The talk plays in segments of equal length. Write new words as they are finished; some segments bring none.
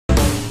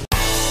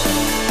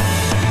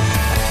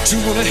Do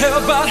you wanna hear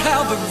about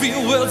how the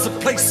real world's a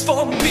place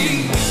for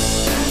me?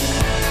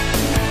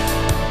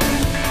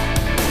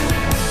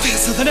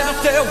 There's something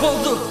out there will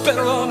look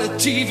better on a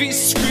TV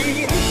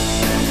screen.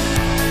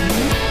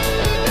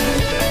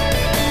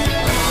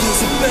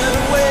 There's a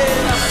better way,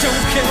 and I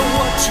don't care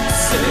what you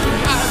say.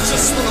 I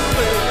just wanna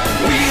play,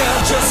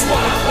 I just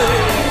wanna play.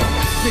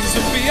 Things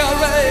will be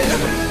alright,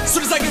 as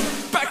soon as I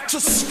get back to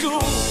school.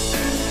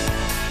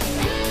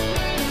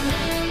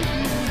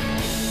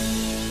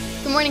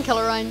 Good morning,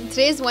 Kettle Run.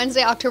 Today is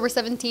Wednesday, October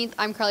 17th.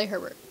 I'm Carly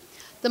Herbert.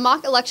 The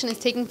mock election is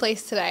taking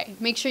place today.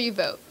 Make sure you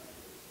vote.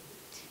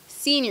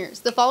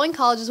 Seniors, the following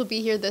colleges will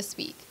be here this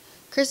week: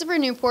 Christopher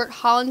Newport,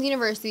 Hollins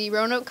University,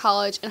 Roanoke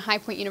College, and High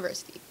Point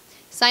University.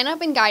 Sign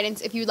up and guidance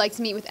if you would like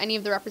to meet with any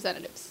of the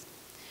representatives.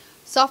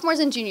 Sophomores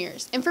and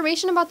juniors,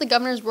 information about the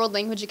Governor's World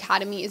Language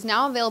Academy is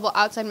now available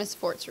outside Ms.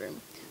 Fort's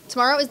room.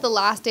 Tomorrow is the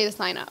last day to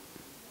sign up.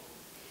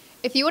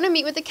 If you want to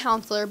meet with a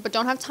counselor but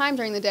don't have time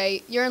during the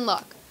day, you're in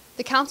luck.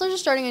 The counselors are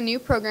starting a new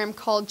program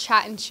called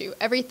Chat and Chew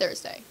every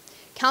Thursday.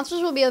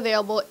 Counselors will be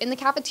available in the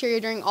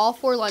cafeteria during all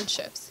 4 lunch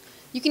shifts.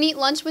 You can eat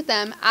lunch with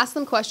them, ask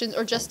them questions,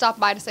 or just stop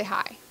by to say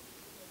hi.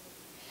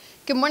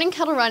 Good Morning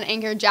Kettle Run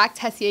anchor Jack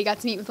Tessier got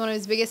to meet with one of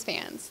his biggest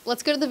fans.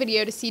 Let's go to the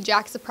video to see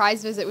Jack's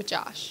surprise visit with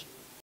Josh.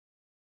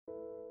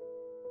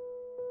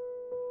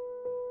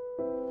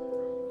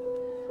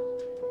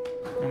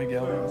 I'm gonna go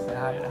over and say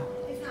hi to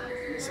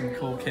some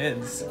cool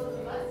kids.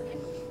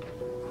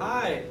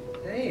 Hi.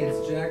 Hey,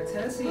 it's Jack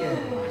Tessier.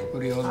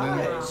 What are you all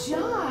doing?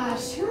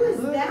 Josh, who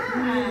is that?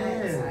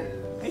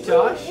 Hey,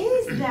 Josh. Who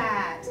is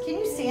that? Can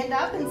you stand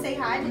up and say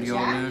hi to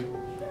Jack?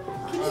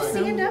 Can you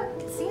stand up?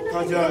 Stand up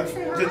Hi, and Josh.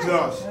 say hi. Good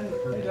Josh.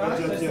 Hey, Josh.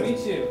 Nice to meet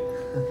you.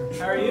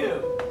 How are you?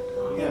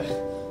 Yes.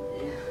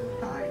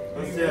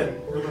 That's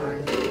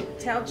it.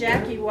 Tell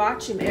Jack you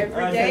watch him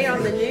every day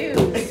on the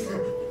news.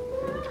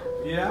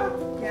 Yeah?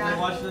 Yeah.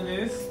 You watch the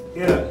news?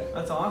 Yeah.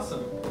 That's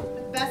awesome.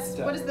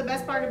 What is the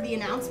best part of the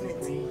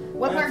announcements?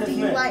 What part do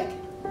you like?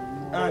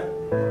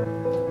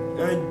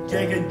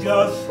 Jack and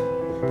Josh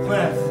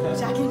friends.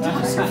 Jack and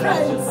Josh are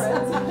friends.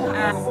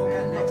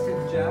 Next to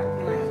Jack,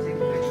 can I take a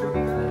picture of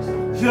you guys?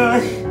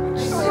 Josh.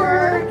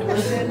 Sure.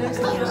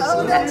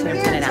 Oh, that's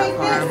good. Take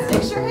this.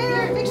 Fix your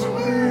hair. Fix your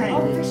hair. Oh,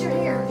 fix your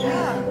hair.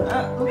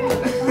 Yeah. Okay.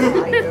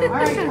 All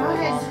right. Go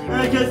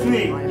ahead. That's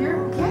me.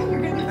 You're gonna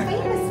be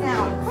famous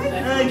now. Quick.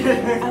 There you go.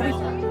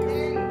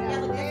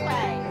 Look this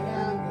way.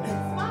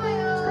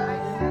 Smile.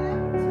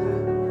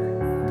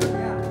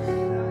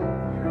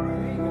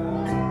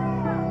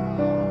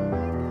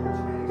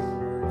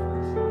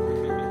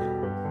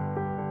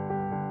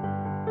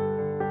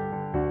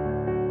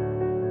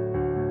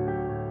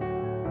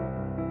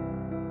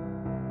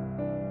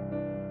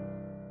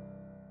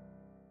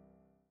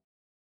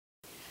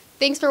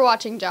 Thanks for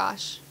watching,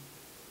 Josh.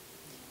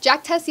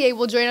 Jack Tessier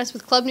will join us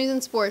with Club News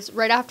and Sports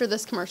right after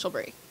this commercial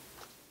break.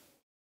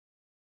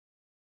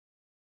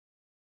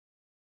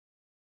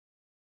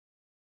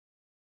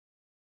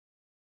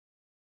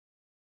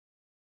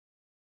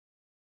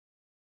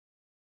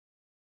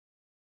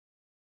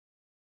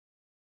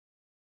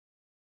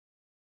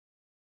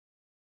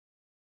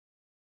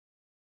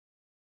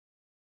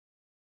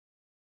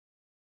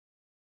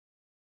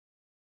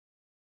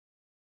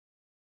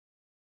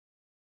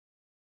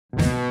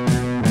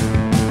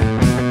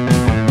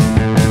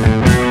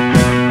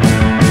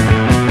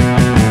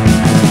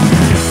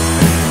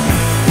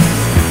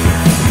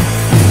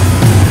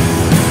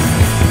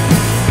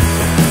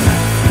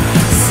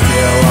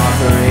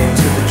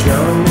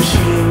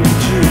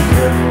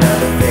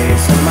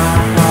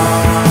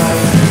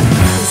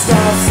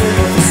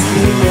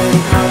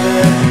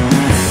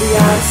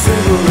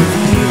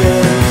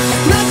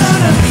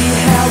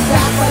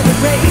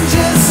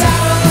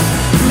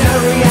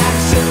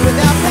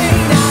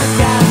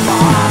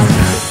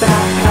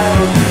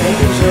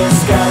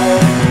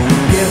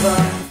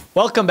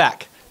 Welcome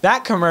back.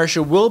 That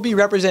commercial will be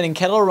representing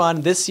Kettle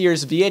Run this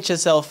year's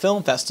VHSL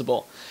Film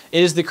Festival.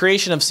 It is the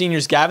creation of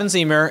seniors Gavin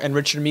Zemer and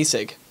Richard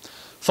Miesig.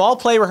 Fall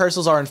play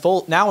rehearsals are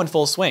now in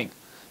full swing.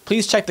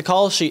 Please check the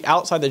call sheet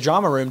outside the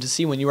drama room to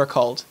see when you are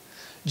called.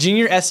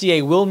 Junior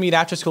SEA will meet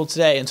after school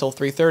today until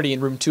 3:30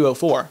 in room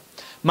 204.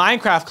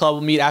 Minecraft Club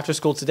will meet after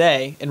school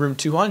today in room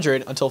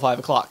 200 until 5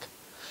 o'clock.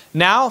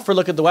 Now for a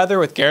look at the weather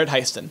with Garrett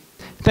Heiston.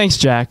 Thanks,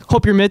 Jack.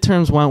 Hope your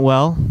midterms went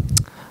well.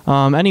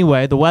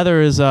 Anyway, the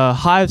weather is a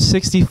high of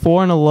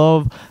 64 and a low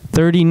of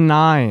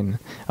 39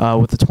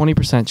 with a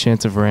 20%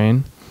 chance of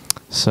rain.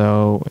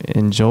 So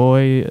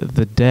enjoy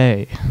the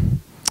day.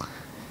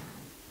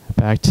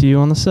 Back to you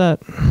on the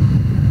set.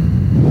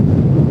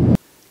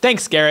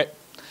 Thanks, Garrett.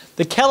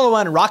 The Kettle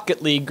Run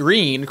Rocket League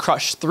Green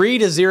crushed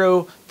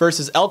 3-0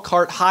 versus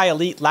Elkhart High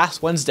Elite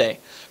last Wednesday.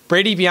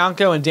 Brady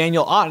Bianco and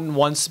Daniel Otten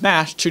won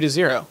Smash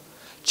 2-0.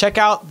 Check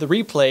out the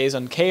replays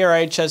on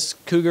KRHS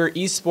Cougar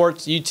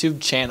Esports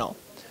YouTube channel.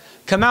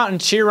 Come out and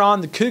cheer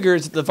on the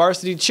Cougars at the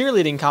varsity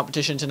cheerleading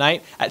competition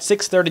tonight at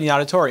 6:30 in the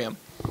auditorium.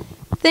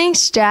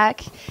 Thanks,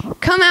 Jack.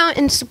 Come out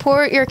and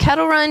support your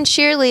Kettle Run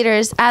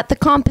cheerleaders at the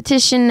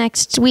competition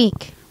next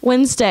week.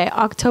 Wednesday,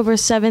 October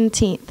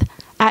 17th.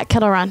 At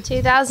Kettle Run.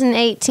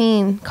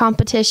 2018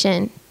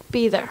 competition.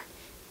 Be there.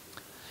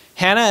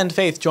 Hannah and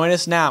Faith join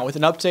us now with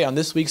an update on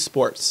this week's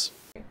sports.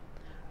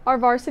 Our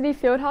varsity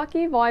field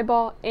hockey,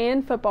 volleyball,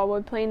 and football will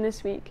be playing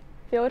this week.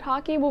 Field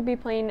hockey will be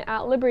playing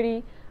at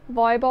Liberty,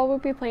 volleyball will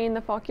be playing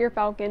the Fauquier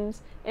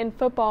Falcons, and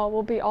football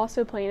will be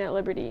also playing at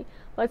Liberty.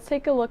 Let's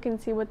take a look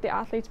and see what the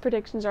athletes'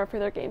 predictions are for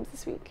their games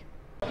this week.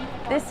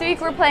 This week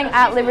we're playing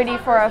at Liberty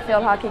for a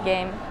field hockey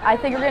game. I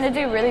think we're going to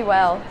do really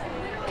well.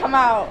 Come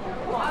out.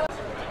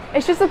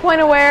 It's just a point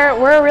of where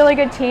we're a really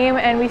good team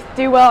and we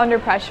do well under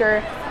pressure.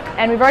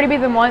 And we've already beat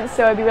them once,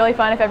 so it'd be really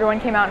fun if everyone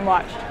came out and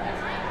watched.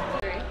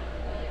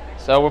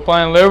 So we're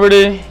playing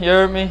Liberty, you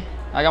heard me?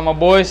 I got my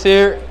boys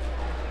here.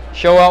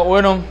 Show out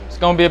with them. It's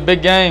going to be a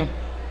big game.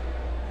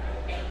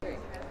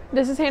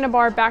 This is Hannah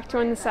Barr back to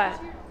run the set.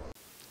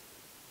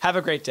 Have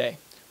a great day.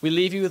 We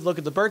leave you with a look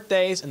at the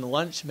birthdays and the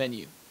lunch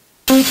menu.